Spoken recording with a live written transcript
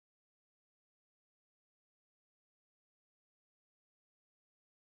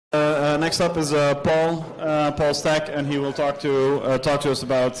Next up is Paul Stack, and he will talk to us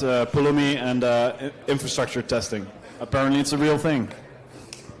about Pulumi and infrastructure testing. Apparently, it's a real thing.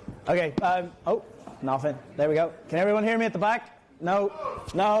 Okay. Oh, nothing. There we go. Can everyone hear me at the back? No.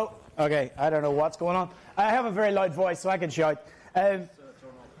 No. Okay. I don't know what's going on. I have a very loud voice, so I can shout.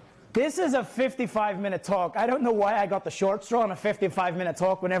 This is a 55-minute talk. I don't know why I got the short straw on a 55-minute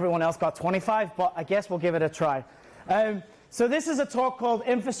talk when everyone else got 25, but I guess we'll give it a try. So this is a talk called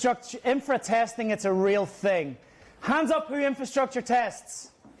Infra Testing. It's a real thing. Hands up who infrastructure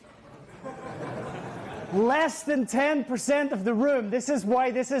tests. Less than 10% of the room. This is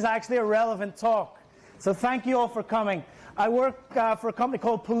why this is actually a relevant talk. So thank you all for coming. I work for a company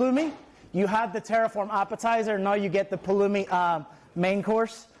called Pulumi. You had the Terraform appetizer. Now you get the Pulumi main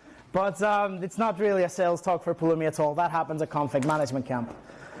course. But it's not really a sales talk for Pulumi at all. That happens at Config Management Camp.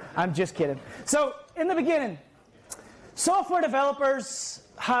 I'm just kidding. So in the beginning, software developers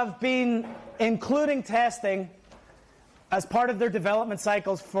have been including testing as part of their development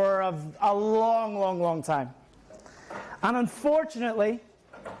cycles for a long, long, long time. And unfortunately,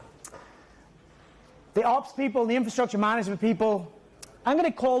 the ops people, the infrastructure management people, I'm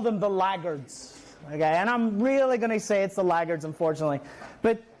going to call them the laggards. Okay? And I'm really going to say it's the laggards, unfortunately.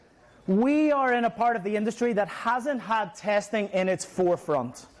 But we are in a part of the industry that hasn't had testing in its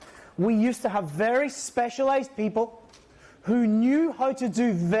forefront. We used to have very specialized people who knew how to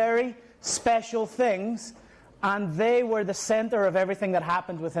do very special things, and they were the center of everything that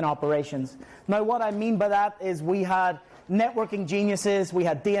happened within operations. Now, what I mean by that is we had networking geniuses, we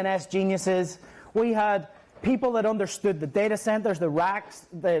had DNS geniuses, we had people that understood the data centers, the racks,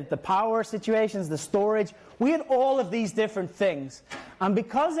 the power situations, the storage. We had all of these different things. And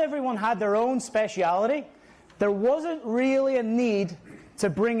because everyone had their own speciality, there wasn't really a need to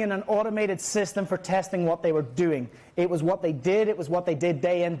bring in an automated system for testing what they were doing. It was what they did, it was what they did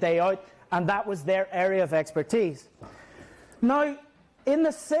day in, day out, and that was their area of expertise. Now, in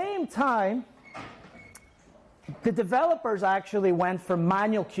the same time, the developers actually went for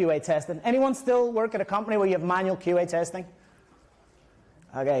manual QA testing. Anyone still work at a company where you have manual QA testing?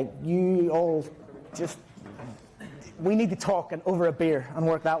 Okay, you all just, we need to talk over a beer and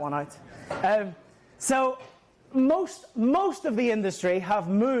work that one out. So most of the industry have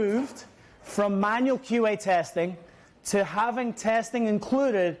moved from manual QA testing to having testing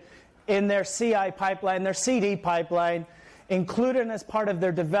included in their CI pipeline, their CD pipeline, included as part of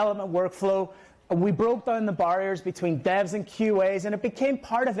their development workflow. We broke down the barriers between devs and QAs, and it became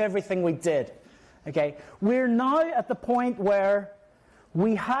part of everything we did. Okay? We're now at the point where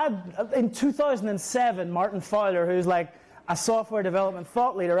we had, in 2007, Martin Fowler, who's like a software development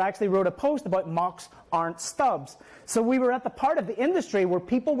thought leader, actually wrote a post about mocks aren't stubs. So we were at the part of the industry where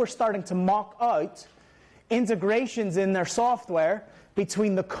people were starting to mock out integrations in their software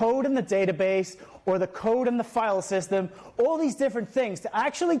between the code and the database, or the code and the file system, all these different things, to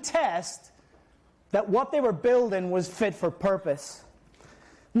actually test that what they were building was fit for purpose.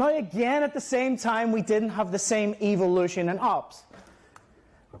 Now again, at the same time, we didn't have the same evolution in ops.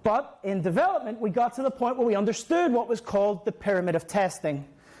 But in development, we got to the point where we understood what was called the pyramid of testing.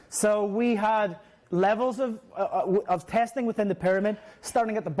 So we had levels of testing within the pyramid.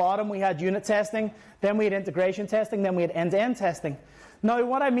 Starting at the bottom, we had unit testing, then we had integration testing, then we had end-to-end testing. Now,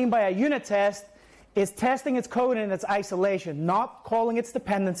 what I mean by a unit test is testing its code in its isolation, not calling its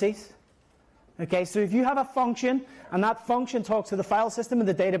dependencies. Okay, so if you have a function, and that function talks to the file system in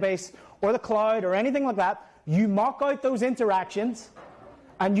the database, or the cloud, or anything like that, you mock out those interactions,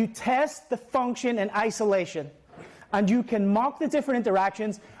 and you test the function in isolation. And you can mock the different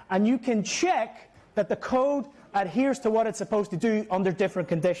interactions, and you can check that the code adheres to what it's supposed to do under different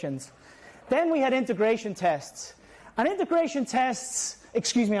conditions. Then we had integration tests. And integration tests,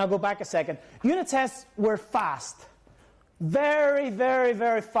 excuse me, I'll go back a second. Unit tests were fast. Very, very,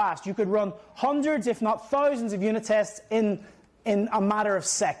 very fast. You could run hundreds, if not thousands, of unit tests in a matter of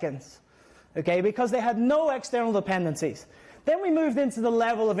seconds. Okay, because they had no external dependencies. Then we moved into the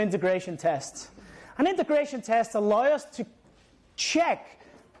level of integration tests. And integration tests allow us to check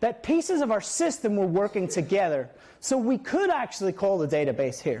that pieces of our system were working together. So we could actually call the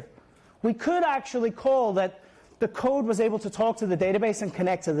database here. We could actually call that the code was able to talk to the database and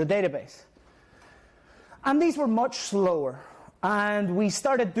connect to the database. And these were much slower. And we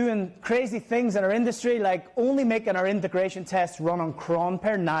started doing crazy things in our industry, like only making our integration tests run on cron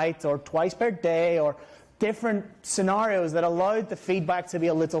per night, or twice per day, or different scenarios that allowed the feedback to be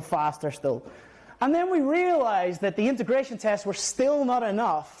a little faster still. And then we realized that the integration tests were still not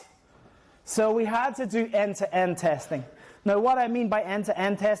enough. So we had to do end-to-end testing. Now, what I mean by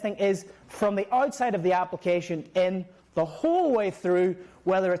end-to-end testing is from the outside of the application in the whole way through,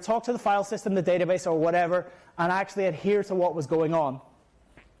 whether it talked to the file system, the database, or whatever, and actually adhere to what was going on.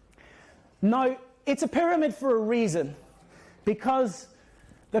 Now, it's a pyramid for a reason, because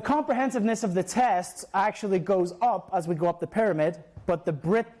the comprehensiveness of the tests actually goes up as we go up the pyramid, but the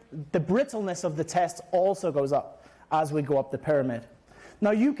brittleness of the tests also goes up as we go up the pyramid.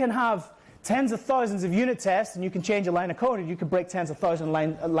 Now, you can have tens of thousands of unit tests, and you can change a line of code, and you can break tens of thousands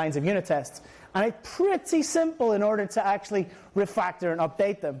lines of unit tests. And it's pretty simple in order to actually refactor and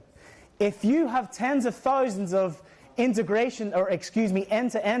update them. If you have tens of thousands of integration, or excuse me,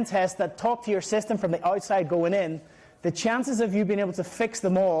 end-to-end tests that talk to your system from the outside going in, the chances of you being able to fix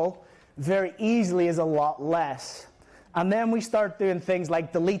them all very easily is a lot less. And then we start doing things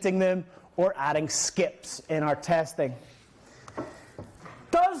like deleting them or adding skips in our testing.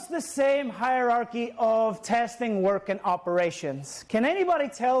 Does the same hierarchy of testing work in operations? Can anybody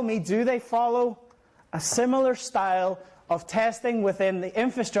tell me, do they follow a similar style of testing within the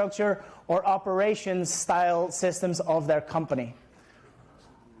infrastructure or operations style systems of their company?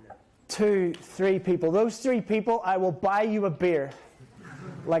 2, 3 people. Those 3 people, I will buy you a beer.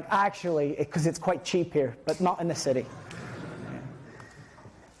 Like, actually, because it's quite cheap here, but not in the city.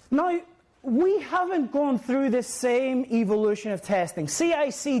 Now, we haven't gone through this same evolution of testing.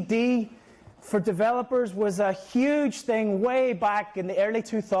 CI/CD for developers was a huge thing way back in the early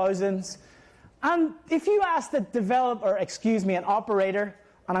 2000s. And if you ask the developer, an operator,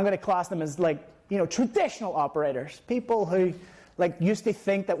 and I'm going to class them as traditional operators, people who used to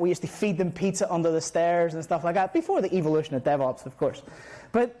think that we used to feed them pizza under the stairs and stuff like that, before the evolution of DevOps, of course.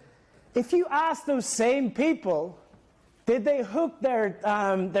 But if you ask those same people, did they hook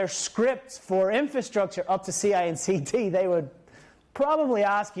their scripts for infrastructure up to CI and CD, they would probably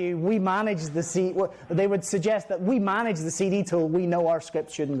ask you, they would suggest that we manage the CD tool, we know our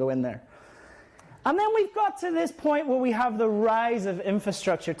script shouldn't go in there. And then we've got to this point where we have the rise of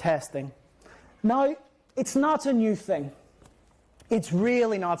infrastructure testing. Now, it's not a new thing. It's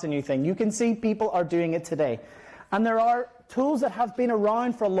really not a new thing. You can see people are doing it today. And there are tools that have been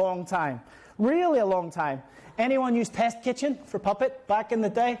around for a long time, really a long time. Anyone use Test Kitchen for Puppet back in the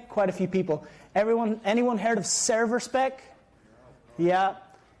day? Quite a few people. Anyone heard of Server Spec? Yeah.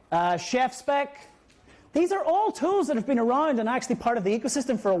 Chef Spec? These are all tools that have been around and actually part of the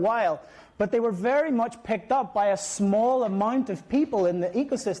ecosystem for a while, but they were very much picked up by a small amount of people in the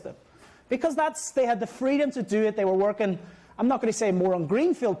ecosystem. Because they had the freedom to do it. They were working, I'm not going to say more on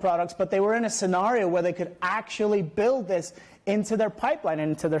greenfield products, but they were in a scenario where they could actually build this into their pipeline,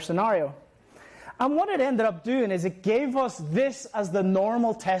 into their scenario. And what it ended up doing is it gave us this as the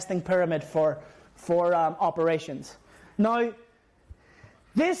normal testing pyramid for operations. Now,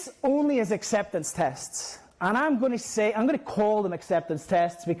 this only is acceptance tests. And I'm going to call them acceptance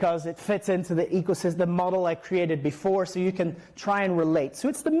tests because it fits into the ecosystem model I created before, so you can try and relate. So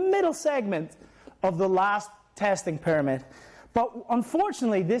it's the middle segment of the last testing pyramid. But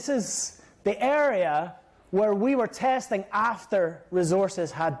unfortunately, this is the area where we were testing after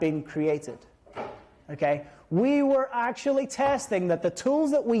resources had been created. Okay? We were actually testing that the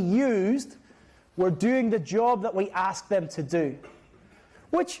tools that we used were doing the job that we asked them to do,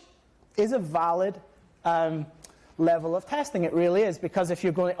 which is a valid level of testing. It really is, because if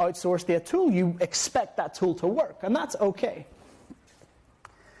you're going to outsource a tool, you expect that tool to work, and that's okay.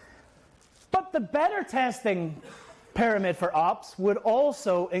 But the better testing pyramid for ops would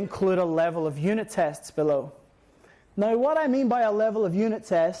also include a level of unit tests below. Now, what I mean by a level of unit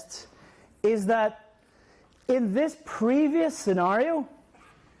tests is that in this previous scenario,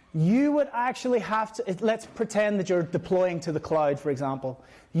 you would actually have to, let's pretend that you're deploying to the cloud, for example.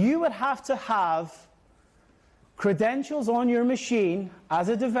 You would have to have credentials on your machine as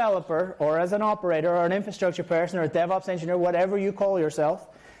a developer or as an operator or an infrastructure person or a DevOps engineer, whatever you call yourself,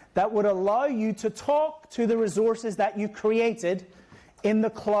 that would allow you to talk to the resources that you created in the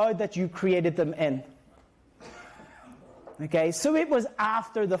cloud that you created them in. Okay, so it was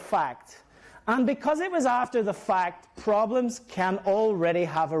after the fact. And because it was after the fact, problems can already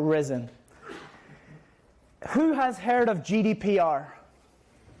have arisen. Who has heard of GDPR?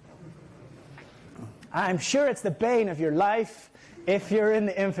 I'm sure it's the bane of your life if you're in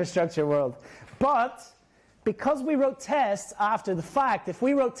the infrastructure world. But because we wrote tests after the fact, if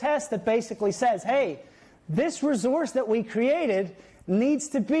we wrote tests that basically says, hey, this resource that we created needs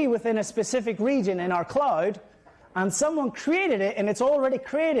to be within a specific region in our cloud, and someone created it, and it's already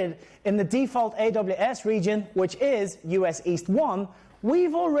created in the default AWS region, which is US East 1,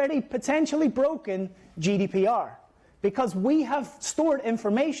 we've already potentially broken GDPR, because we have stored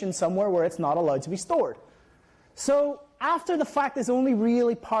information somewhere where it's not allowed to be stored. So after the fact is only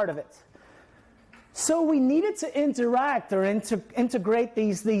really part of it. So we needed to interact or integrate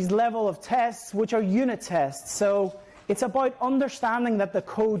these level of tests, which are unit tests. So it's about understanding that the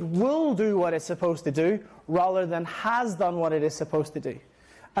code will do what it's supposed to do rather than has done what it is supposed to do.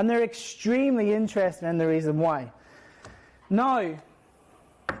 And they're extremely interested in the reason why. Now,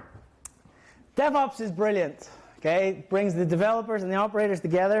 DevOps is brilliant. Okay? It brings the developers and the operators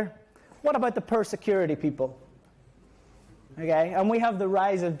together. What about the per security people? Okay? And we have the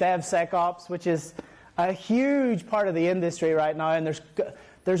rise of DevSecOps, which is a huge part of the industry right now, and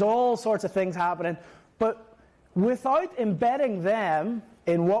there's all sorts of things happening. But without embedding them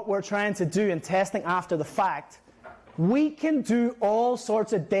in what we're trying to do in testing after the fact, we can do all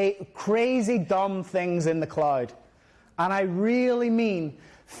sorts of crazy, dumb things in the cloud. And I really mean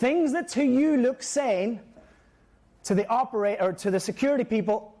things that to you look sane, to the operator or to the security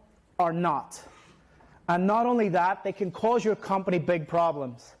people are not. And not only that, they can cause your company big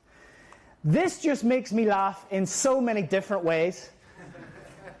problems. This just makes me laugh in so many different ways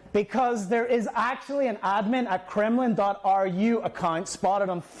because there is actually an admin at Kremlin.ru account spotted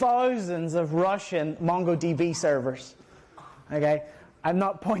on thousands of Russian MongoDB servers. Okay? I'm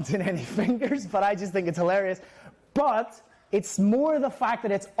not pointing any fingers, but I just think it's hilarious. But it's more the fact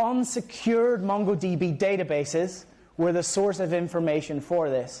that it's unsecured MongoDB databases were the source of information for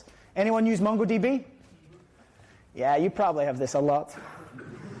this. Anyone use MongoDB? Yeah, you probably have this a lot.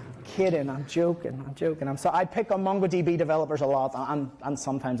 Kidding, I'm joking. I pick on MongoDB developers a lot, and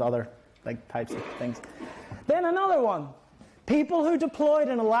sometimes other types of things. Then another one. People who deployed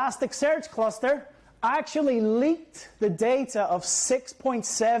an Elasticsearch cluster actually leaked the data of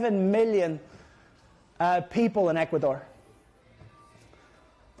 6.7 million people in Ecuador.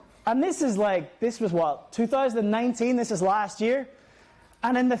 And this was what, 2019? This is last year.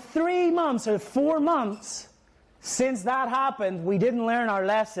 And in the 3 months or 4 months since that happened, we didn't learn our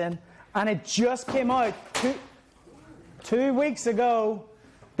lesson, and it just came out 2 weeks ago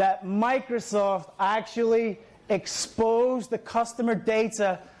that Microsoft actually exposed the customer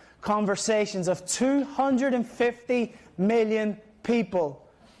data conversations of 250 million people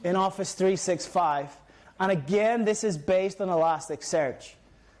in Office 365. And again, this is based on Elasticsearch.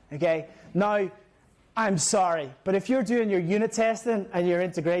 Okay? Now, I'm sorry, but if you're doing your unit testing and your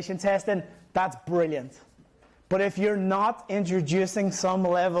integration testing, that's brilliant. But if you're not introducing some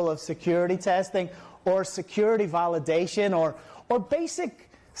level of security testing or security validation or basic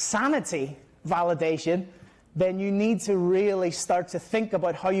sanity validation, then you need to really start to think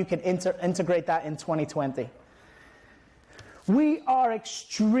about how you can integrate that in 2020. We are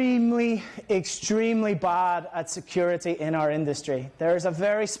extremely, extremely bad at security in our industry. There is a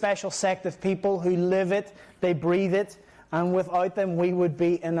very special sect of people who live it, they breathe it, and without them we would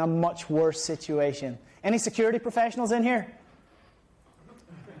be in a much worse situation. Any security professionals in here?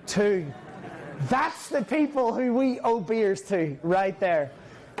 2. That's the people who we owe beers to, right there.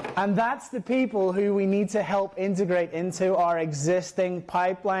 And that's the people who we need to help integrate into our existing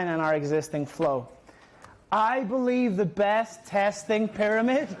pipeline and our existing flow. I believe the best testing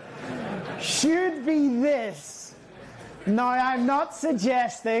pyramid should be this. Now, I'm not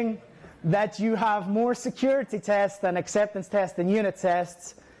suggesting that you have more security tests than acceptance tests and unit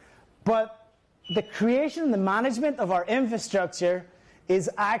tests, but the creation and the management of our infrastructure is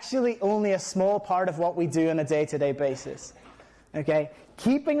actually only a small part of what we do on a day-to-day basis. Okay?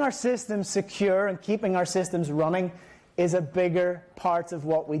 Keeping our systems secure and keeping our systems running is a bigger part of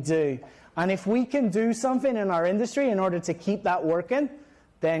what we do. And if we can do something in our industry in order to keep that working,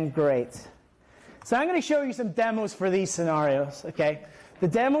 then great. So I'm going to show you some demos for these scenarios. Okay? The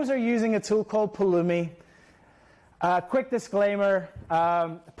demos are using a tool called Pulumi. Quick disclaimer,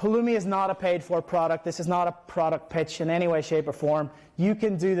 Pulumi is not a paid-for product. This is not a product pitch in any way, shape, or form. You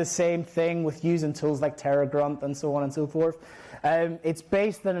can do the same thing with using tools like TerraGrunt and so on and so forth. It's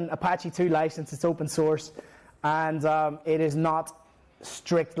based on an Apache 2 license. It's open source. And it is not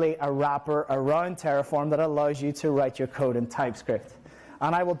strictly a wrapper around Terraform that allows you to write your code in TypeScript.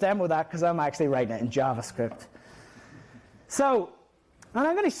 And I will demo that because I'm actually writing it in JavaScript. So, and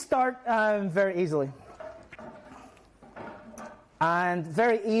I'm going to start very easily. And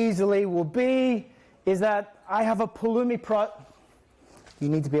very easily will be is that I have a Pulumi You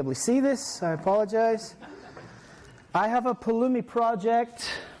need to be able to see this. I apologize. I have a Pulumi project.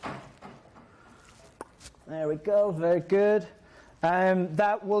 There we go. Very good.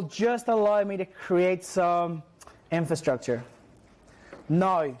 That will just allow me to create some infrastructure.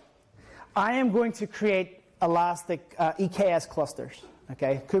 Now, I am going to create Elastic EKS clusters.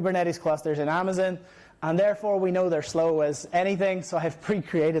 Okay, Kubernetes clusters in Amazon. And therefore, we know they're slow as anything, so I've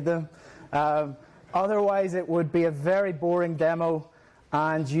pre-created them. Otherwise, it would be a very boring demo,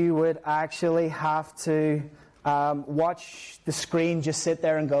 and you would actually have to watch the screen just sit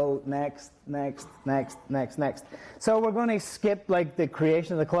there and go next, next, next, next, next. So we're going to skip like the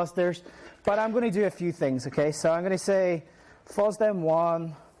creation of the clusters, but I'm going to do a few things, okay? So I'm going to say FOSDEM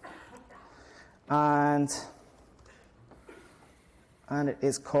 1, and it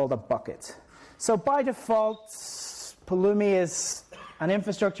is called a bucket. So by default, Pulumi is an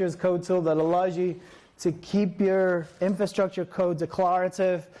infrastructure as code tool that allows you to keep your infrastructure code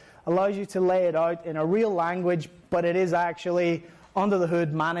declarative, allows you to lay it out in a real language, but it is actually under the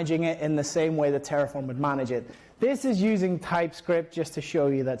hood managing it in the same way that Terraform would manage it. This is using TypeScript just to show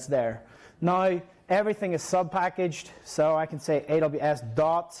you that's there. Now, everything is sub-packaged, so I can say AWS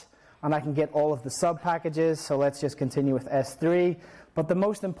dot, and I can get all of the sub-packages, so let's just continue with S3. But the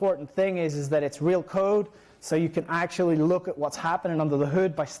most important thing is that it's real code, so you can actually look at what's happening under the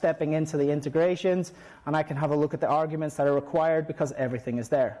hood by stepping into the integrations, and I can have a look at the arguments that are required because everything is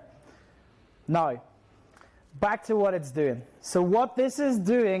there. Now, back to what it's doing. So what this is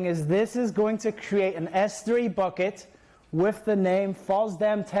doing is this is going to create an S3 bucket with the name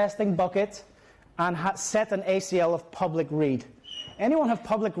FOSDEM testing bucket and set an ACL of public read. Anyone have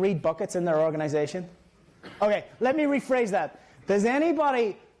public read buckets in their organization? Okay, let me rephrase that. Does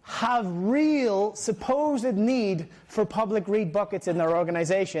anybody have real supposed need for public read buckets in their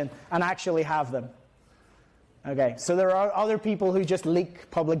organization and actually have them? Okay, so there are other people who just leak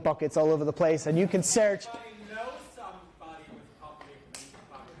public buckets all over the place, and you can search.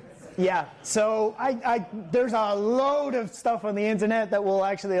 Yeah, so there's a load of stuff on the internet that will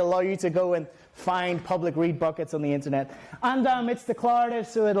actually allow you to go and find public read buckets on the internet. And it's declarative,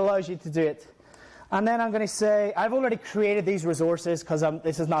 so it allows you to do it. And then I'm going to say, I've already created these resources because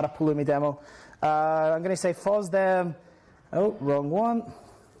this is not a Pulumi demo. I'm going to say FOSDEM, oh, wrong one.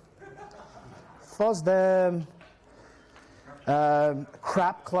 FOSDEM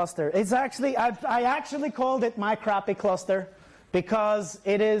crap cluster. It's actually, I actually called it my crappy cluster because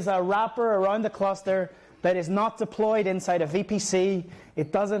it is a wrapper around the cluster that is not deployed inside a VPC.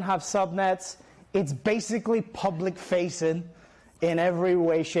 It doesn't have subnets. It's basically public facing in every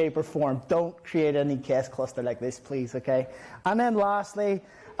way, shape, or form. Don't create an EKS cluster like this, please, okay? And then lastly,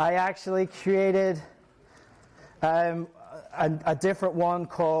 I actually created a different one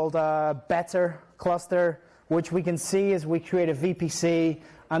called Better Cluster, which we can see is we create a VPC,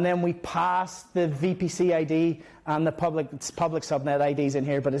 and then we pass the VPC ID and the public subnet IDs in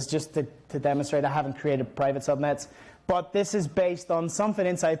here, but it's just to demonstrate I haven't created private subnets. But this is based on something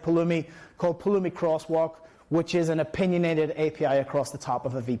inside Pulumi called Pulumi Crosswalk, which is an opinionated API across the top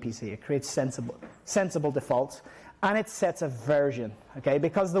of a VPC. It creates sensible defaults, and it sets a version, okay?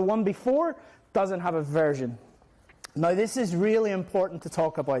 Because the one before doesn't have a version. Now, this is really important to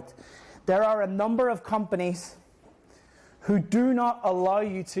talk about. There are a number of companies who do not allow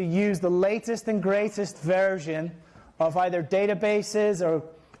you to use the latest and greatest version of either databases or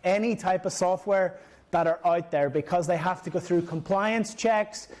any type of software that are out there because they have to go through compliance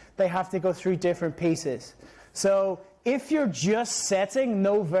checks, they have to go through different pieces. So if you're just setting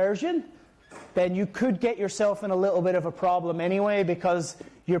no version, then you could get yourself in a little bit of a problem anyway because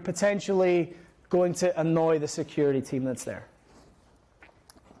you're potentially going to annoy the security team that's there.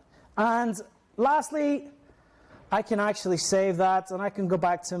 And lastly, I can actually save that, and I can go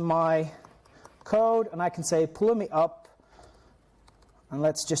back to my code, and I can say Pulumi up, and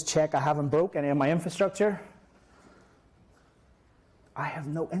let's just check I haven't broke any of my infrastructure. I have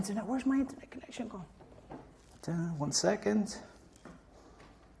no internet. Where's my internet connection gone? 1 second.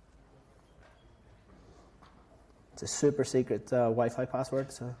 It's a super secret Wi-Fi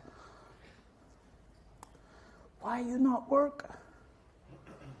password. So, why you not work?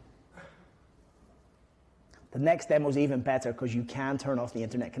 The next demo is even better because you can turn off the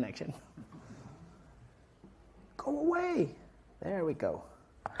internet connection. Go away. There we go.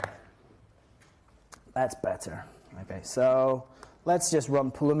 That's better. Okay, so let's just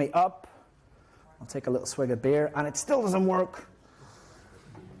run Pulumi up. I'll take a little swig of beer, and it still doesn't work.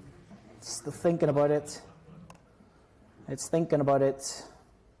 It's still thinking about it. It's thinking about it.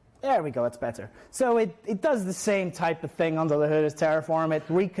 There we go, it's better. So it does the same type of thing under the hood as Terraform. It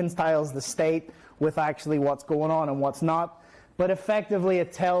reconciles the state with actually what's going on and what's not. But effectively,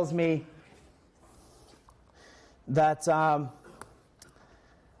 it tells me that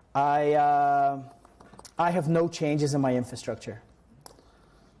I have no changes in my infrastructure.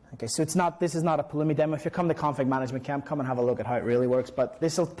 Okay, so this is not a Pulumi demo. If you come to Config Management Camp, come and have a look at how it really works. But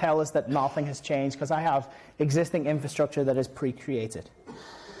this will tell us that nothing has changed because I have existing infrastructure that is pre-created.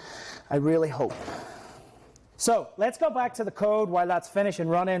 I really hope. So let's go back to the code while that's finished and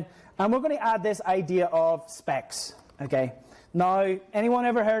running. And we're going to add this idea of specs. Okay, Now, anyone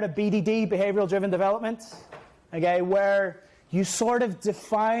ever heard of BDD, behavioral driven development? Okay, where you sort of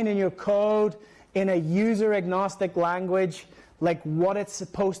define in your code in a user agnostic language like what it's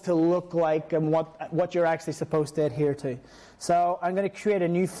supposed to look like and what you're actually supposed to adhere to. So I'm going to create a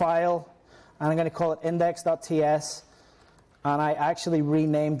new file and I'm going to call it index.ts. And I actually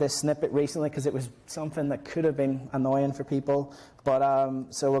renamed this snippet recently because it was something that could have been annoying for people. But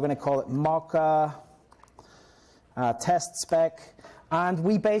so we're going to call it mocha test spec. And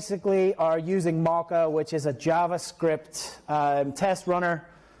we basically are using Mocha, which is a JavaScript test runner.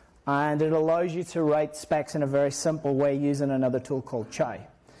 And it allows you to write specs in a very simple way using another tool called Chai.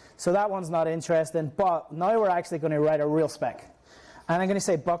 So that one's not interesting. But now we're actually going to write a real spec. And I'm going to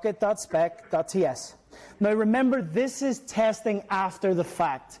say bucket.spec.ts. Now remember, this is testing after the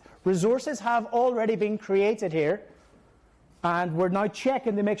fact. Resources have already been created here. And we're now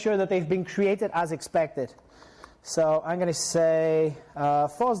checking to make sure that they've been created as expected. So I'm going to say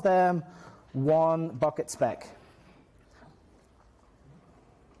FOSDEM 1 bucket spec.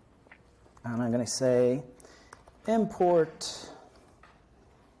 And I'm going to say import,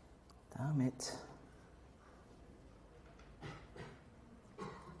 damn it.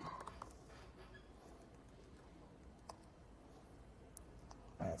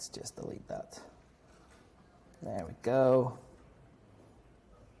 Let's just delete that. There we go.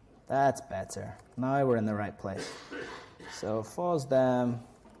 That's better. Now we're in the right place. So FOSDEM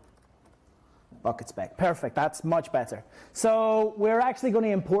bucket spec. Perfect. That's much better. So we're actually going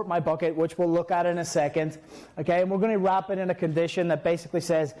to import my bucket, which we'll look at in a second. Okay, and we're going to wrap it in a condition that basically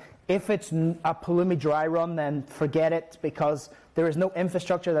says if it's a Pulumi dry run, then forget it because there is no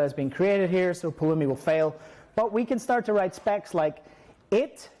infrastructure that has been created here, so Pulumi will fail. But we can start to write specs like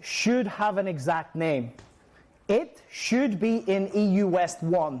it should have an exact name. It should be in EU West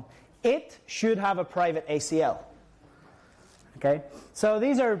 1. It should have a private ACL. Okay, so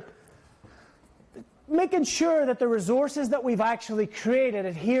these are making sure that the resources that we've actually created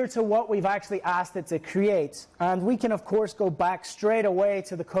adhere to what we've actually asked it to create. And we can, of course, go back straight away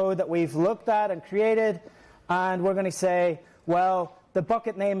to the code that we've looked at and created. And we're going to say, well, the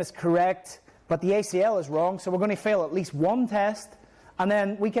bucket name is correct, but the ACL is wrong. So we're going to fail at least one test. And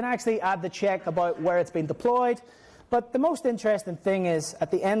then we can actually add the check about where it's been deployed. But the most interesting thing is at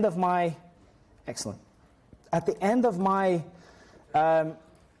the end of my, excellent, at the end of my,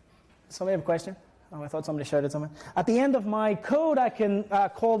 somebody have a question? Oh, I thought somebody shouted something. At the end of my code, I can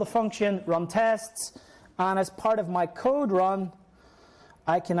call the function run tests. And as part of my code run,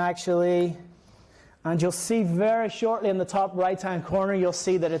 I can actually, and you'll see very shortly in the top right-hand corner, you'll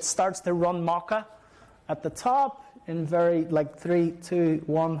see that it starts to run Mocha at the top in very, like 3, 2,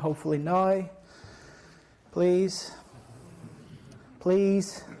 1, hopefully now. Please.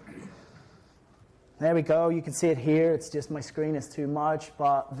 Please. There we go. You can see it here. It's just my screen is too much,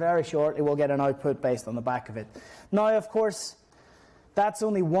 but very shortly we'll get an output based on the back of it. Now, of course, that's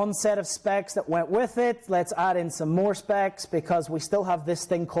only one set of specs that went with it. Let's add in some more specs because we still have this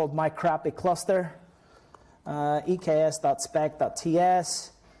thing called my crappy cluster. eks.spec.ts.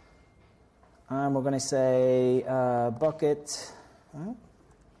 And we're going to say bucket.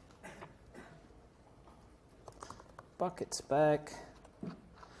 Bucket spec.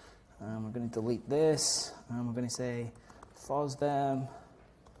 And we're going to delete this, and we're going to say FOSDEM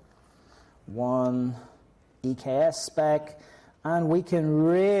 1 EKS spec, and we can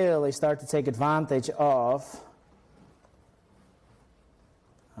really start to take advantage of,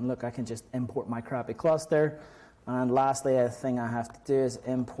 and look, I can just import my crappy cluster, and lastly, a thing I have to do is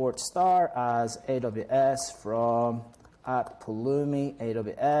import star as AWS from @Pulumi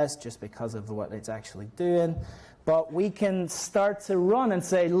AWS, just because of what it's actually doing. But we can start to run and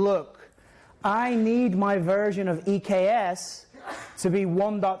say, look, I need my version of EKS to be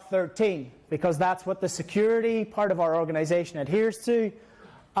 1.13 because that's what the security part of our organization adheres to.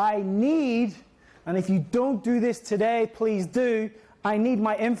 I need, and if you don't do this today, please do, I need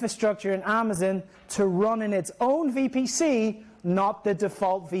my infrastructure in Amazon to run in its own VPC, not the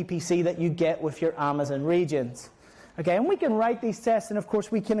default VPC that you get with your Amazon regions. Okay, and we can write these tests, and of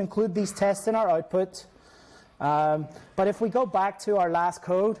course we can include these tests in our output. But if we go back to our last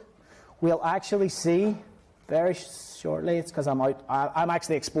code, we'll actually see very shortly, it's because I'm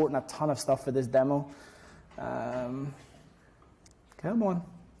actually exporting a ton of stuff for this demo. Come on.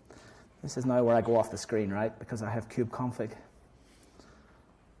 This is now where I go off the screen, right? Because I have kubeconfig.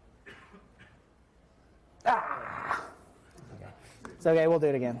 Ah! Okay. It's okay, we'll do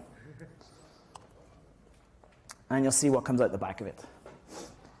it again. And you'll see what comes out the back of it.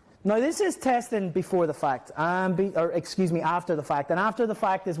 Now, this is testing before the fact, or excuse me, after the fact. And after the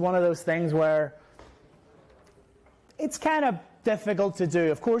fact is one of those things where it's kind of difficult to do.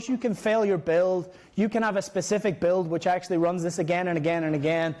 Of course, you can fail your build. You can have a specific build which actually runs this again and again and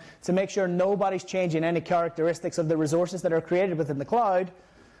again to make sure nobody's changing any characteristics of the resources that are created within the cloud,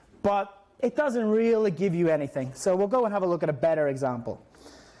 but it doesn't really give you anything. So we'll go and have a look at a better example.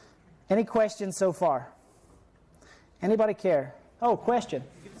 Any questions so far? Anybody care? Oh, question.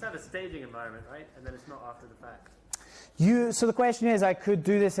 You can just have a staging environment, right? And then it's not after the fact. So the question is, I could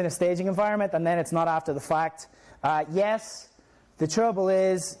do this in a staging environment and then it's not after the fact. Yes. The trouble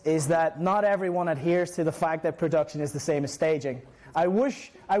is that not everyone adheres to the fact that production is the same as staging. I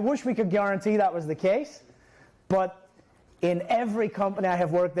wish we could guarantee that was the case, but in every company I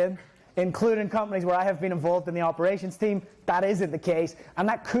have worked in, including companies where I have been involved in the operations team, that isn't the case, and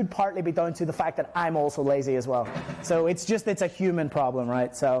that could partly be down to the fact that I'm also lazy as well. So it's a human problem,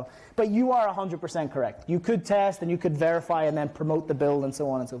 right? So, but you are 100% correct. You could test and you could verify and then promote the build and so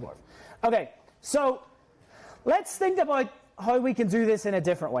on and so forth. Okay, so let's think about how we can do this in a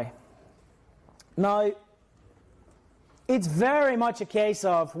different way. Now, it's very much a case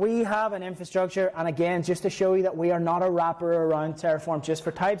of we have an infrastructure, and again, just to show you that we are not a wrapper around Terraform just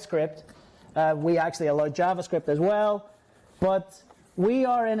for TypeScript. We actually allow JavaScript as well, but we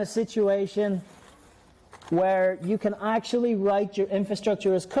are in a situation where you can actually write your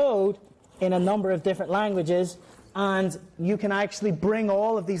infrastructure as code in a number of different languages, and you can actually bring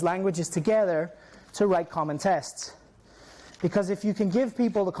all of these languages together to write common tests. Because if you can give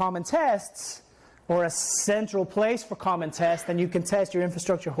people the common tests, or a central place for common tests, then you can test your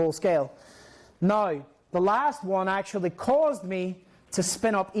infrastructure whole scale. Now, the last one actually caused me to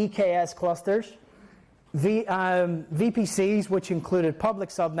spin up EKS clusters, VPCs, which included public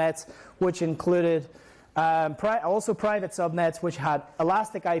subnets, which included also private subnets, which had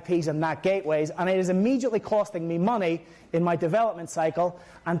elastic IPs and NAT gateways, and it is immediately costing me money in my development cycle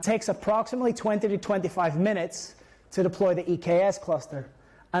and takes approximately 20 to 25 minutes to deploy the EKS cluster.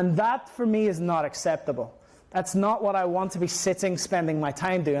 And that, for me, is not acceptable. That's not what I want to be spending my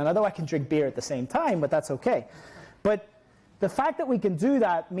time doing, although I can drink beer at the same time, but that's okay. But the fact that we can do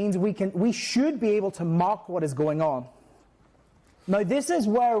that means we should be able to mock what is going on. Now, this is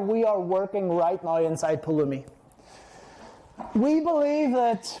where we are working right now inside Pulumi. We believe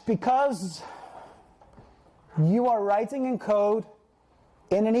that because you are writing in code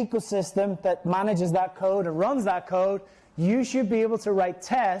in an ecosystem that manages that code and runs that code, you should be able to write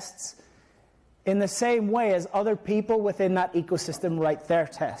tests in the same way as other people within that ecosystem write their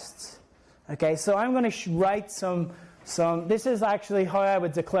tests. Okay, so I'm going to write some, this is actually how I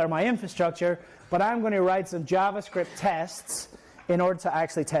would declare my infrastructure, but I'm going to write some JavaScript tests in order to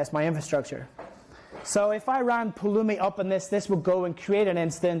actually test my infrastructure. So if I ran Pulumi up on this would go and create an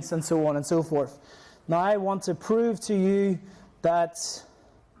instance and so on and so forth. Now I want to prove to you that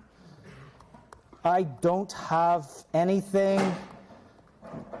I don't have anything.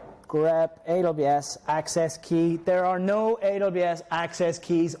 Grep AWS access key. There are no AWS access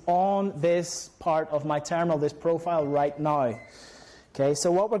keys on this part of my terminal, this profile right now. Okay,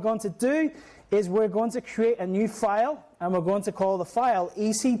 so what we're going to do is we're going to create a new file, and we're going to call the file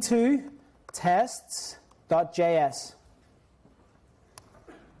ec2tests.js.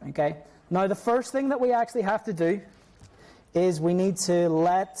 Okay, now the first thing that we actually have to do is we need to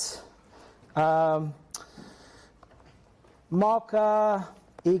let Mocha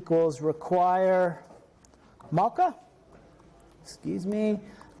equals require Mocha,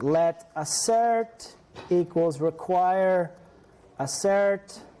 let assert equals require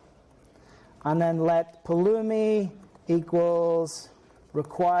assert, and then let Pulumi equals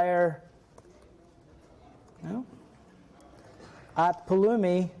require at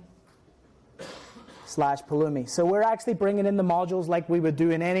Pulumi /Pulumi. So we're actually bringing in the modules like we would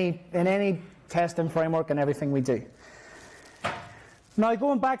do in any testing framework and everything we do. Now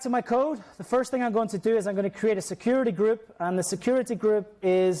going back to my code, the first thing I'm going to do is I'm going to create a security group, and the security group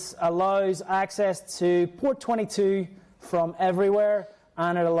allows access to port 22 from everywhere,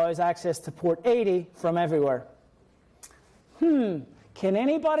 and it allows access to port 80 from everywhere. Can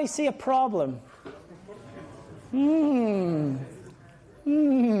anybody see a problem?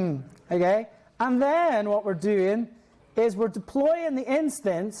 Okay. And then what we're doing is we're deploying the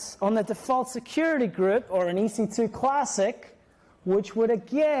instance on the default security group, or an EC2 classic, which would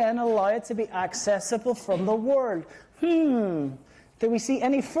again allow it to be accessible from the world. Do we see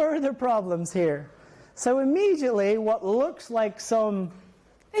any further problems here? So immediately what looks like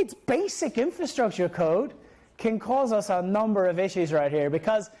it's basic infrastructure code can cause us a number of issues right here,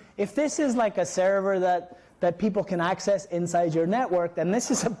 because if this is like a server that people can access inside your network, then this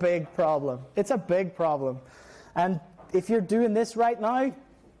is a big problem. It's a big problem. And if you're doing this right now,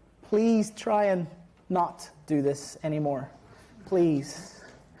 please try and not do this anymore, please.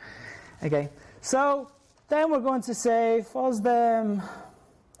 Okay, so then we're going to say FOSDEM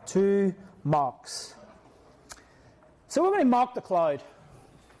to mocks. So we're going to mock the cloud.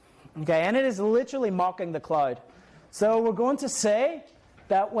 Okay, and it is literally mocking the cloud. So we're going to say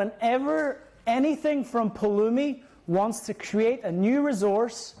that whenever anything from Pulumi wants to create a new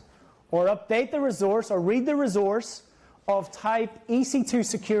resource or update the resource or read the resource of type EC2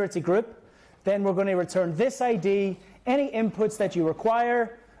 security group, then we're going to return this ID, any inputs that you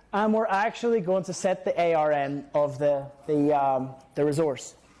require, and we're actually going to set the ARN of the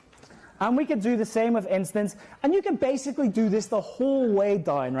resource. And we can do the same with instance, and you can basically do this the whole way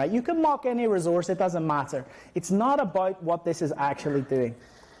down, right? You can mock any resource, it doesn't matter. It's not about what this is actually doing.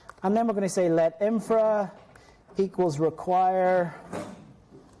 And then we're going to say let infra equals require,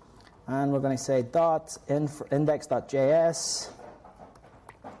 and we're going to say dot index.js.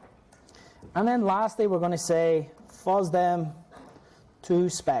 And then lastly, we're going to say FOSDEM to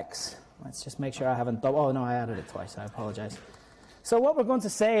specs. Let's just make sure I haven't double. Oh no, I added it twice. I apologize. So what we're going to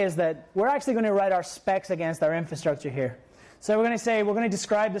say is that we're actually going to write our specs against our infrastructure here. So we're going to say we're going to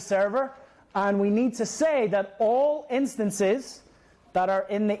describe the server, and we need to say that all instances that are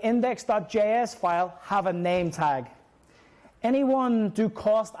in the index.js file have a name tag. Anyone do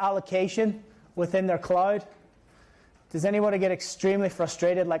cost allocation within their cloud? Does anybody get extremely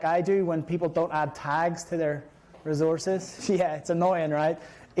frustrated like I do when people don't add tags to their resources? Yeah, it's annoying, right?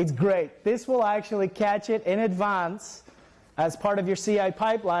 It's great. This will actually catch it in advance as part of your CI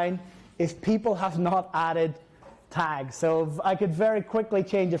pipeline if people have not added tags. So I could very quickly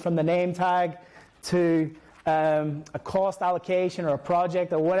change it from the name tag to a cost allocation or a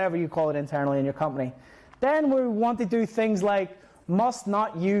project or whatever you call it internally in your company. Then we want to do things like must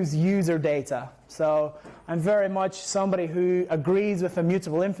not use user data. So I'm very much somebody who agrees with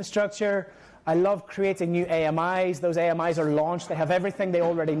immutable infrastructure. I love creating new AMIs. Those AMIs are launched. They have everything they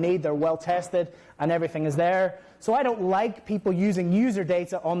already need. They're well tested, and everything is there. So I don't like people using user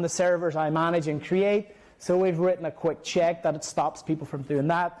data on the servers I manage and create. So we've written a quick check that it stops people from doing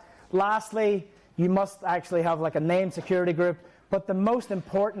that. Lastly, you must actually have like a named security group. But the most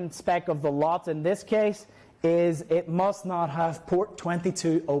important spec of the lot in this case is it must not have port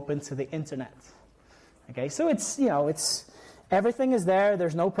 22 open to the internet. Okay, so it's, you know, everything is there.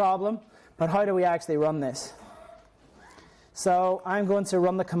 There's no problem. But how do we actually run this? So I'm going to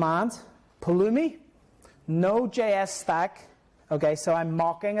run the command, Pulumi, Node.js stack. Okay, so I'm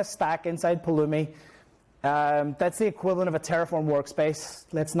mocking a stack inside Pulumi. That's the equivalent of a Terraform workspace.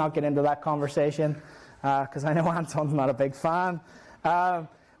 Let's not get into that conversation because I know Anton's not a big fan.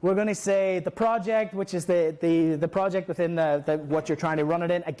 We're going to say the project, which is the project within what you're trying to run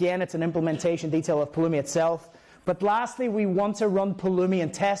it in. Again, it's an implementation detail of Pulumi itself. But lastly, we want to run Pulumi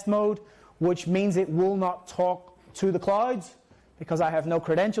in test mode, which means it will not talk to the clouds because I have no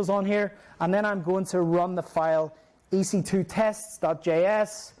credentials on here. And then I'm going to run the file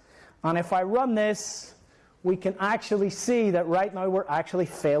ec2tests.js. And if I run this, we can actually see that right now we're actually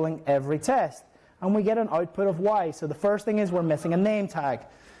failing every test. And we get an output of Y. So the first thing is we're missing a name tag.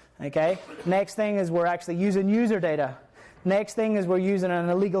 Okay. Next thing is we're actually using user data. Next thing is we're using an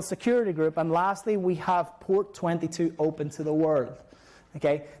illegal security group. And lastly, we have port 22 open to the world.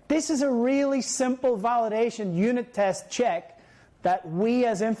 Okay. This is a really simple validation unit test check that we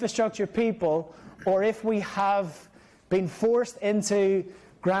as infrastructure people, or if we have been forced into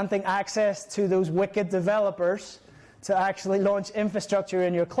granting access to those wicked developers to actually launch infrastructure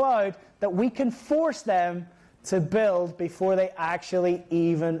in your cloud, that we can force them to build before they actually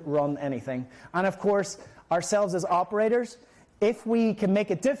even run anything. And of course, ourselves as operators, if we can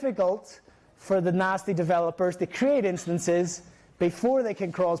make it difficult for the nasty developers to create instances before they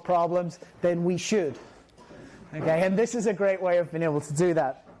can cause problems, then we should. Okay, and this is a great way of being able to do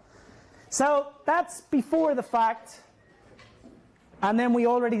that. So that's before the fact. And then we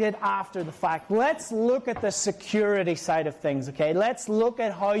already did after the fact. Let's look at the security side of things, okay? Let's look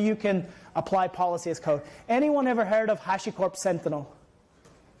at how you can apply policy as code. Anyone ever heard of HashiCorp Sentinel?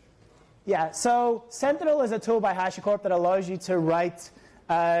 Yeah, so Sentinel is a tool by HashiCorp that allows you to write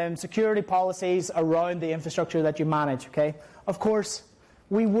security policies around the infrastructure that you manage, okay? Of course,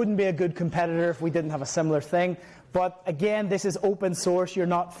 we wouldn't be a good competitor if we didn't have a similar thing. But again, this is open source. You're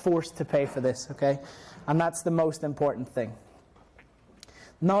not forced to pay for this, okay? And that's the most important thing.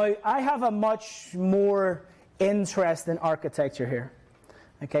 Now, I have a much more interesting architecture here.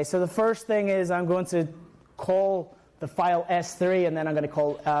 Okay, so the first thing is I'm going to call the file S3, and then I'm going to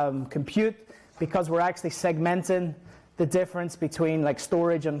call compute, because we're actually segmenting the difference between like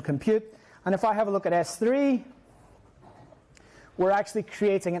storage and compute. And if I have a look at S3, we're actually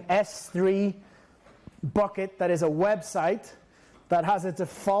creating an S3 bucket that is a website that has a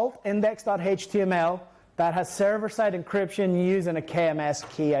default index.html that has server-side encryption using a KMS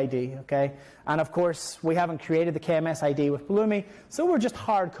key ID, okay? And of course, we haven't created the KMS ID with Pulumi, so we're just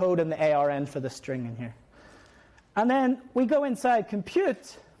hard coding the ARN for the string in here. And then we go inside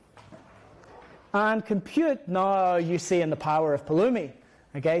compute, and compute, now you see in the power of Pulumi,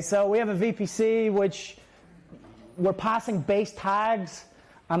 okay? So we have a VPC which we're passing base tags,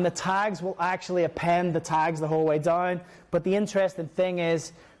 and the tags will actually append the tags the whole way down. But the interesting thing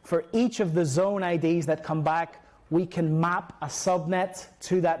is, for each of the zone IDs that come back, we can map a subnet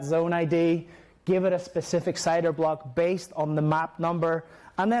to that zone ID, give it a specific CIDR block based on the map number,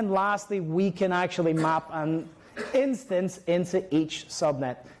 and then lastly, we can actually map an instance into each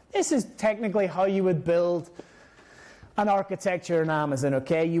subnet. This is technically how you would build an architecture in Amazon,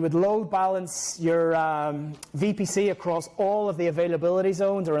 okay? You would load balance your VPC across all of the availability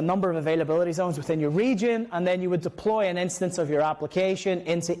zones, or a number of availability zones within your region, and then you would deploy an instance of your application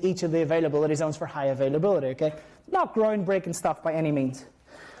into each of the availability zones for high availability, okay? Not groundbreaking stuff by any means.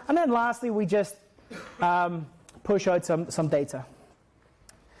 And then lastly, we just push out some data.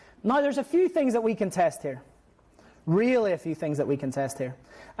 Now, there's a few things that we can test here. Really a few things that we can test here.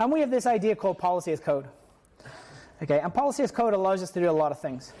 And we have this idea called policy as code. Okay, and policy as code allows us to do a lot of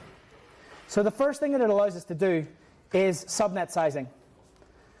things. So the first thing that it allows us to do is subnet sizing.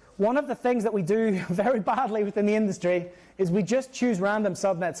 One of the things that we do very badly within the industry is we just choose random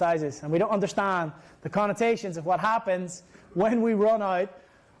subnet sizes, and we don't understand the connotations of what happens when we run out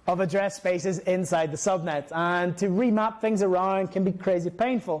of address spaces inside the subnet. And to remap things around can be crazy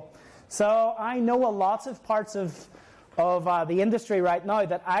painful. So I know a lot of parts of the industry right now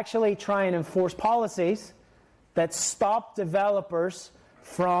that actually try and enforce policies that stop developers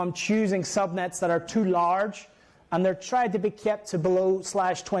from choosing subnets that are too large, and they're trying to be kept to below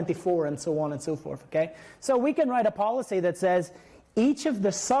 /24 and so on and so forth, okay? So we can write a policy that says each of the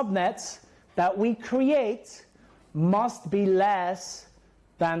subnets that we create must be less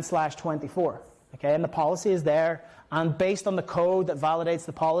than /24, okay? And the policy is there, and based on the code that validates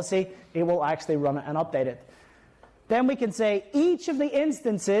the policy, it will actually run it and update it. Then we can say each of the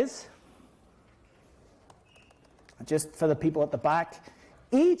instances, just for the people at the back,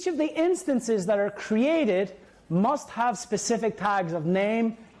 each of the instances that are created must have specific tags of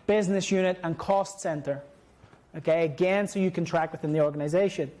name, business unit, and cost center. Okay, again, so you can track within the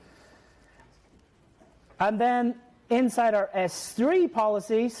organization. And then inside our S3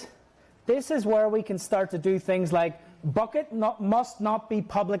 policies, this is where we can start to do things like bucket must not be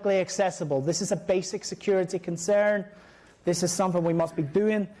publicly accessible. This is a basic security concern. This is something we must be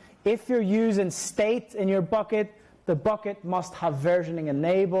doing. If you're using state in your bucket, the bucket must have versioning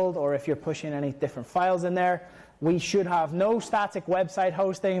enabled, or if you're pushing any different files in there. We should have no static website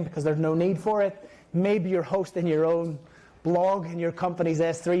hosting because there's no need for it. Maybe you're hosting your own blog in your company's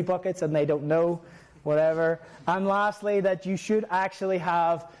S3 buckets and they don't know, whatever. And lastly, that you should actually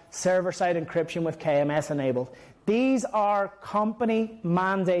have server-side encryption with KMS enabled. These are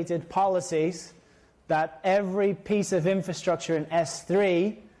company-mandated policies that every piece of infrastructure in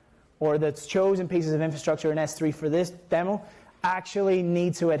S3, or that's chosen pieces of infrastructure in S3 for this demo, actually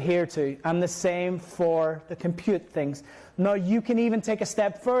need to adhere to. And the same for the compute things. Now, you can even take a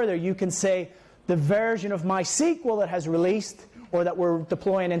step further. You can say the version of MySQL that has released, or that we're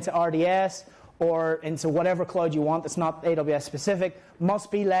deploying into RDS, or into whatever cloud you want that's not AWS specific,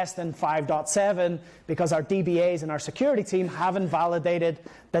 must be less than 5.7 because our DBAs and our security team haven't validated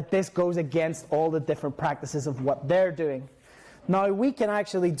that this goes against all the different practices of what they're doing. Now, we can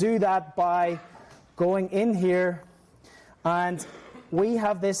actually do that by going in here, and we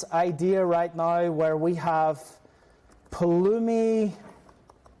have this idea right now where we have Pulumi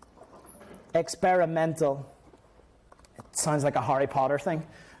experimental. It sounds like a Harry Potter thing.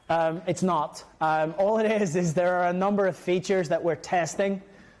 It's not. All it is there are a number of features that we're testing,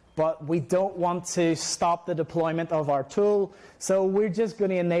 but we don't want to stop the deployment of our tool, so we're just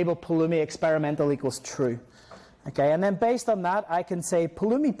going to enable Pulumi experimental equals true. Okay, and then based on that, I can say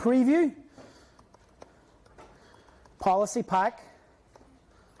Pulumi preview, policy pack,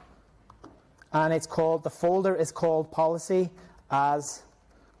 and it's called, the folder is called policy as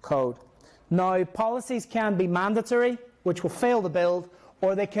code. Now, policies can be mandatory, which will fail the build,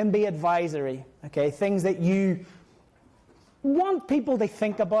 or they can be advisory, okay, things that you want people to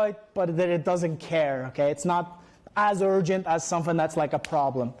think about, but that it doesn't care, okay, it's not as urgent as something that's like a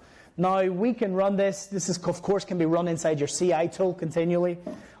problem. Now, we can run this. This is, of course, can be run inside your CI tool continually,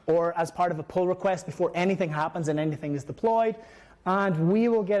 or as part of a pull request before anything happens and anything is deployed. And we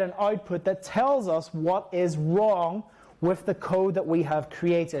will get an output that tells us what is wrong with the code that we have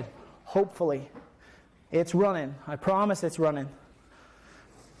created, hopefully. It's running. I promise it's running.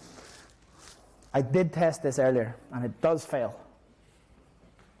 I did test this earlier, and it does fail.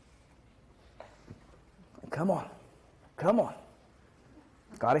 Come on. Come on.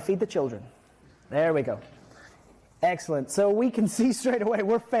 Got to feed the children. There we go. Excellent. So we can see straight away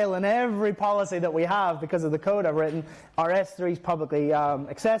we're failing every policy that we have because of the code I've written. Our S3 is publicly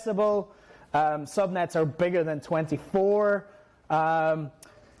accessible. Subnets are bigger than 24. And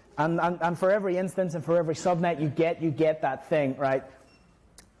for every instance and for every subnet you get that thing, right?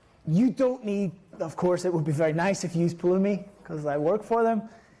 You don't need, of course, it would be very nice if you use Pulumi because I work for them.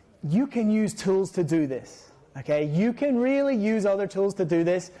 You can use tools to do this. Okay? You can really use other tools to do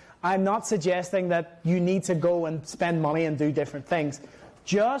this. I'm not suggesting that you need to go and spend money and do different things.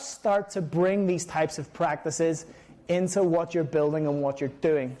 Just start to bring these types of practices into what you're building and what you're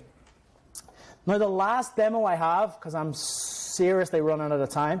doing. Now, the last demo I have, because I'm seriously running out of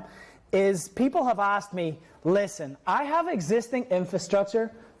time, is people have asked me, listen, I have existing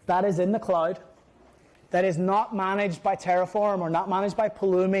infrastructure that is in the cloud, that is not managed by Terraform or not managed by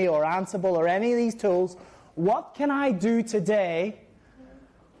Pulumi or Ansible or any of these tools. What can I do today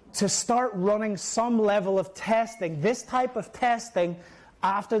to start running some level of testing, this type of testing,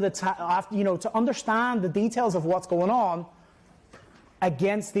 to understand the details of what's going on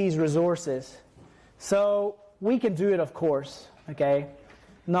against these resources? So we can do it, of course. Okay.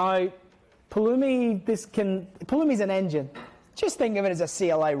 Now, Pulumi's an engine. Just think of it as a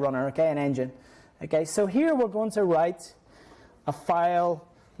CLI runner, okay, an engine. Okay. So here we're going to write a file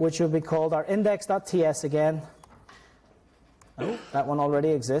which will be called our index.ts again. Oh, that one already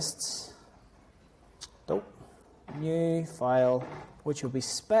exists. Oh, new file, which will be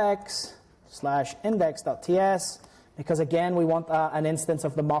specs/index.ts, because again, we want an instance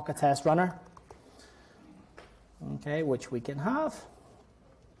of the Mocha test runner. Okay, which we can have.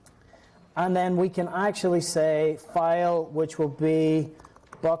 And then we can actually say file, which will be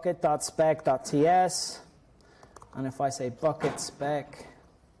bucket.spec.ts. And if I say bucket spec,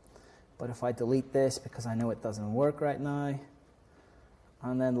 but if I delete this because I know it doesn't work right now.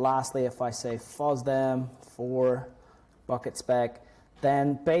 And then lastly, if I say FOSDEM for bucket spec,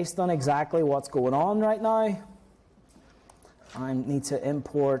 then based on exactly what's going on right now, I need to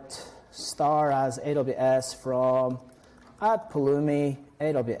import star as AWS from @Pulumi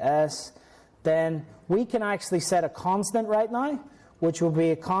AWS. Then we can actually set a constant right now, which will be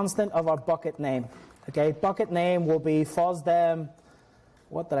a constant of our bucket name. Okay, bucket name will be FOSDEM.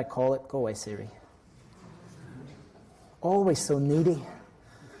 What did I call it? Go away, Siri. Always so needy.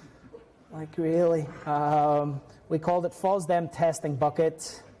 Like, really? We called it FOSDEM testing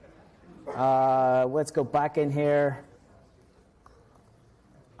bucket. Let's go back in here.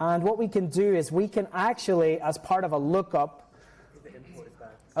 And what we can do is we can actually, as part of a lookup... The import is bad.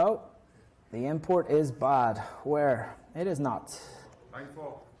 Oh, the import is bad. Where? It is not. Line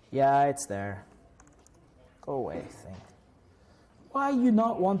 4. Yeah, it's there. Go away, thing. Why you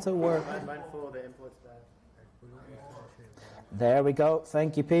not want to work? Line 4, the import's bad. There we go.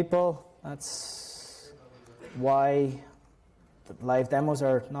 Thank you, people. That's why the live demos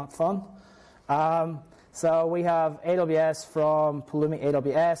are not fun. So we have AWS from Pulumi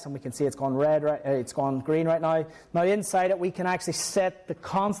AWS, and we can see it's gone red, right? It's gone green right now. Now inside it, we can actually set the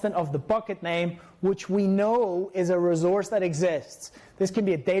constant of the bucket name, which we know is a resource that exists. This can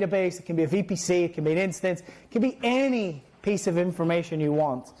be a database, it can be a VPC, it can be an instance, it can be any piece of information you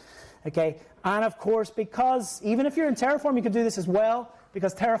want. Okay, and of course, because even if you're in Terraform, you can do this as well,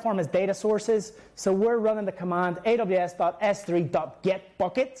 because Terraform has data sources. So we're running the command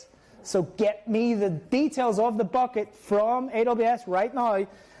aws.s3.getBucket. So get me the details of the bucket from AWS right now,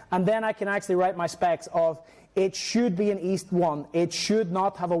 and then I can actually write my specs of it should be an East 1. It should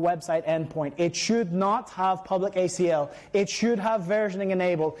not have a website endpoint. It should not have public ACL. It should have versioning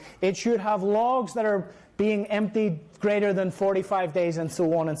enabled. It should have logs that are being emptied greater than 45 days, and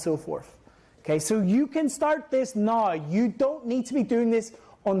so on and so forth. Okay, so you can start this now. You don't need to be doing this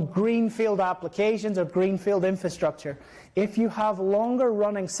on greenfield applications or greenfield infrastructure. If you have longer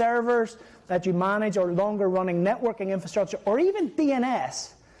running servers that you manage, or longer running networking infrastructure, or even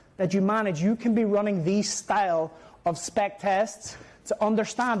DNS that you manage, you can be running these style of spec tests to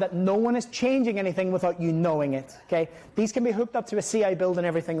understand that no one is changing anything without you knowing it. Okay? These can be hooked up to a CI build and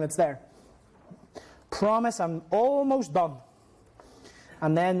everything that's there. Promise, I'm almost done.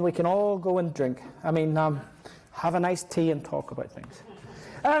 And then we can all go and drink. Have a nice tea and talk about things.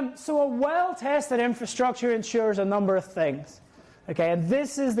 So a well-tested infrastructure ensures a number of things. Okay, and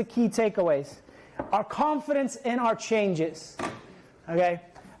this is the key takeaways. Our confidence in our changes. Okay,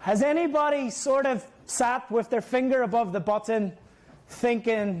 has anybody sort of sat with their finger above the button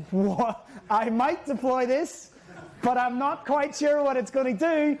thinking, what, I might deploy this, but I'm not quite sure what it's going to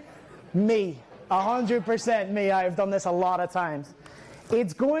do. Me, 100% me. I've done this a lot of times.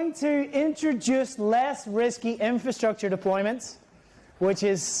 It's going to introduce less risky infrastructure deployments, which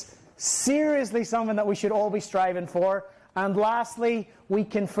is seriously something that we should all be striving for. And lastly, we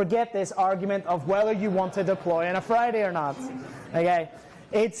can forget this argument of whether you want to deploy on a Friday or not. Okay,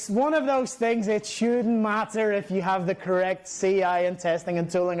 it's one of those things. It shouldn't matter if you have the correct CI and testing and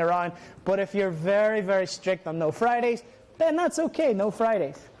tooling around. But if you're very, very strict on no Fridays, then that's okay, no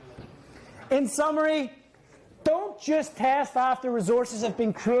Fridays. In summary, don't just test after resources have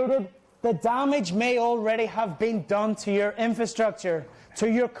been created. The damage may already have been done to your infrastructure,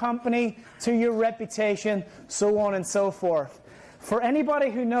 to your company, to your reputation, so on and so forth. For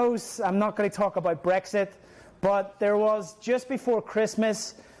anybody who knows, I'm not going to talk about Brexit, but there was, just before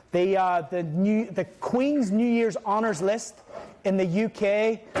Christmas, the Queen's New Year's Honours List in the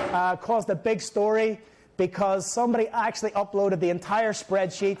UK caused a big story because somebody actually uploaded the entire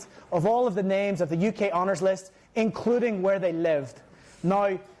spreadsheet of all of the names of the UK Honours List, including where they lived.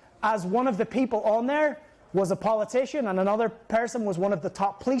 Now, as one of the people on there was a politician and another person was one of the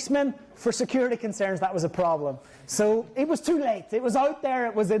top policemen, for security concerns that was a problem. So it was too late. It was out there,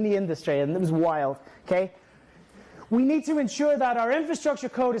 it was in the industry, and it was wild. Okay? We need to ensure that our infrastructure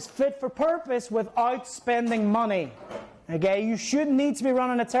code is fit for purpose without spending money. Okay? You shouldn't need to be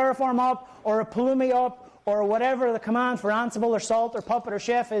running a Terraform up or a Pulumi up or whatever the command for Ansible or Salt or Puppet or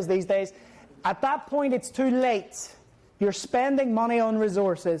Chef is these days. At that point, it's too late. You're spending money on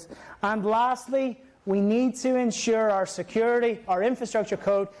resources. And lastly, we need to ensure our security, our infrastructure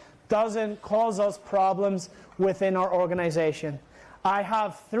code, doesn't cause us problems within our organization. I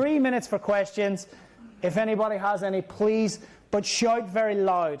have 3 minutes for questions. If anybody has any, please, but shout very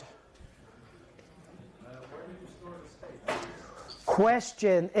loud. Where do you store the state?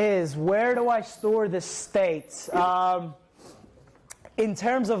 Question is, where do I store the state? In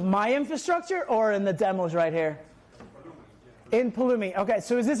terms of my infrastructure or in the demos right here? In Pulumi. Okay,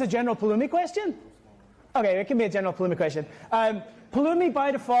 so is this a general Pulumi question? Okay, it can be a general Pulumi question. Pulumi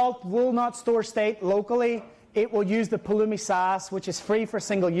by default will not store state locally. It will use the Pulumi SaaS, which is free for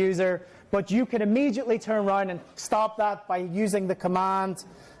single user, but you can immediately turn around and stop that by using the command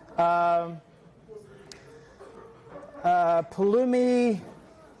Pulumi.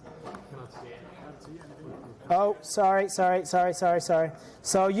 Oh, sorry.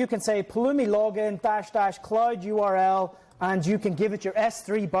 So you can say Pulumi login -- cloud URL, and you can give it your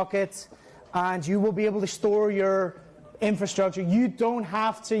S3 bucket, and you will be able to store your infrastructure. You don't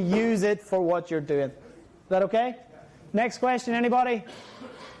have to use it for what you're doing. Is that okay? Yeah. Next question, anybody? Is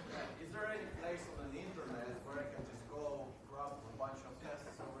there any place on the internet where I can just go grab a bunch of tests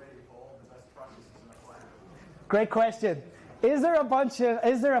already for all the best practices in the plan? Great question. Is there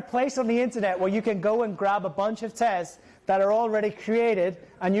a place on the internet where you can go and grab a bunch of tests that are already created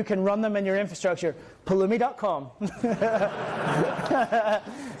and you can run them in your infrastructure? Pulumi.com.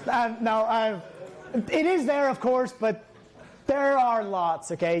 It is there, of course, but there are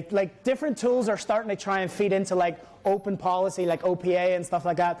lots, okay? Like, different tools are starting to try and feed into, like, open policy, like OPA and stuff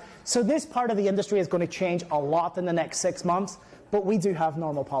like that. So this part of the industry is going to change a lot in the next 6 months, but we do have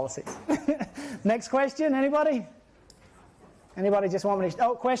normal policies. Next question, anybody? Anybody just want me to...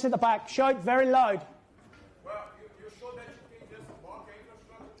 Oh, question at the back. Shout very loud. Well, you showed that you can just mock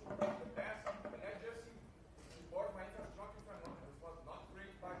infrastructure from the past, and I just import my infrastructure from it was not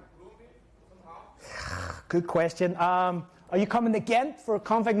created by Pulumi somehow. Good question. Are you coming to Ghent for a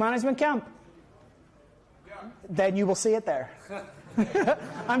config management camp? Yeah. Then you will see it there.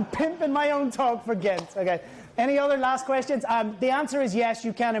 I'm pimping my own talk for Ghent. Okay. Any other last questions? The answer is yes,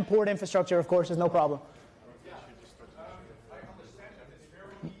 you can import infrastructure, of course, there's no problem.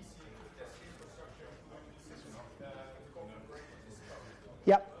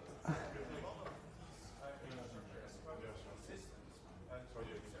 Yep.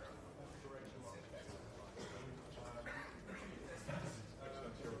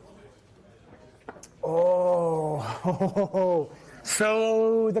 Oh,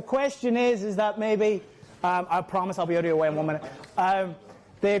 so the question is that maybe, I promise I'll be out of your way in 1 minute.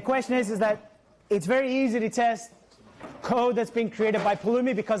 The question is that it's very easy to test code that's been created by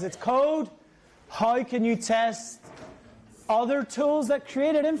Pulumi because it's code. How can you test other tools that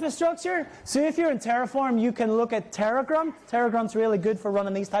created infrastructure? So if you're in Terraform, you can look at Terragram. Terragram's really good for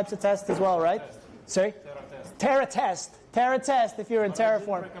running these types of tests as well, right? Sorry? TerraTest. TerraTest if you're in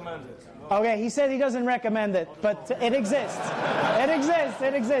Terraform. Okay, he said he doesn't recommend it, but it exists. It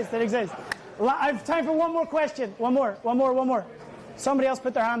exists. I have time for one more question. One more. Somebody else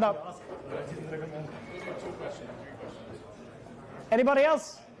put their hand up. Anybody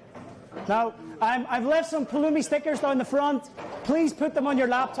else? No. I've left some Pulumi stickers down the front. Please put them on your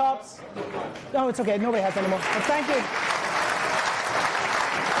laptops. No, it's okay. Nobody has any more. But thank you.